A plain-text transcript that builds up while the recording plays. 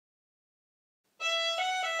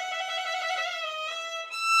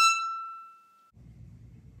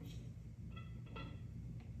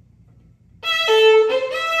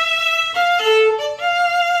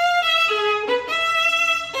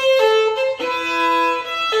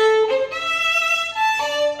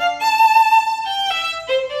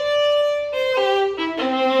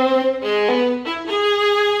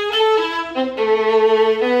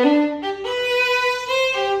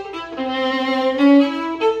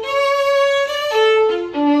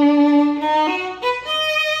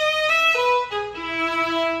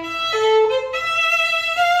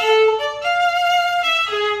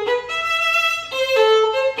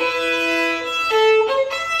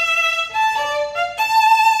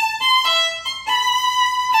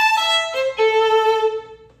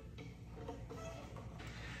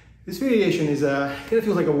is it kind of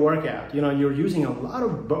feels like a workout. You know, you're using a lot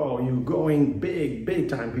of bow, you're going big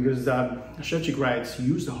time, because Sevcik writes,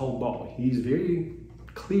 use the whole bow. He's very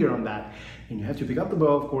clear on that. And you have to pick up the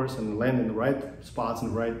bow, of course, and land in the right spots,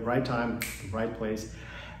 in the right time, the right place.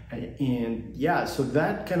 And yeah, so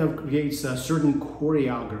that kind of creates a certain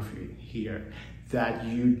choreography here that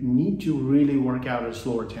you need to really work out at a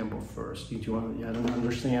slower tempo first. You need to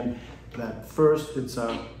understand that first it's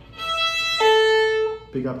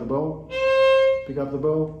pick up the bow, and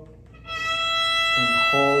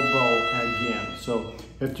whole bow again. So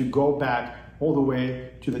you have to go back all the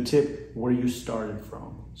way to the tip where you started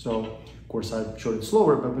from. So of course I showed it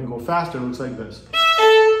slower, but when you go faster, it looks like this.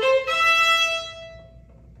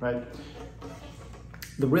 Right?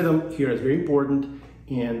 The rhythm here is very important.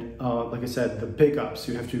 And like I said, the pickups,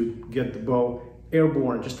 you have to get the bow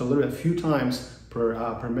airborne just a little bit, a few times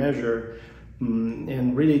per measure,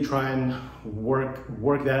 and really try and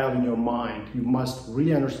work that out in your mind. You must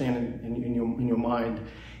really understand it in your mind.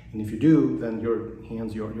 And if you do, then your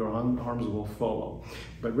hands, your arms will follow.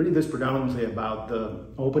 But really this is predominantly about the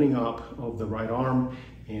opening up of the right arm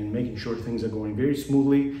and making sure things are going very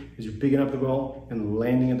smoothly as you're picking up the ball and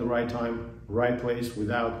landing at the right time, right place,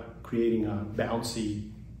 without creating a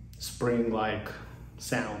bouncy spring-like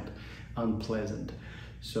sound, unpleasant.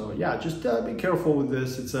 So yeah, just be careful with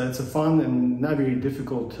this. It's a fun and not very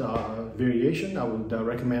difficult variation. I would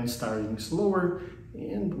recommend starting slower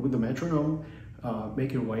and with the metronome,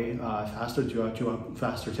 make your way faster to a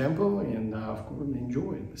faster tempo, and of course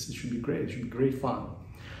enjoy. This should be great. It should be great fun.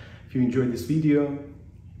 If you enjoyed this video,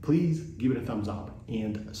 please give it a thumbs up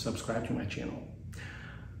and subscribe to my channel.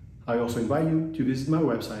 I also invite you to visit my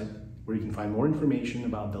website, where you can find more information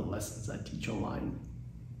about the lessons I teach online.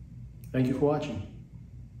 Thank you for watching.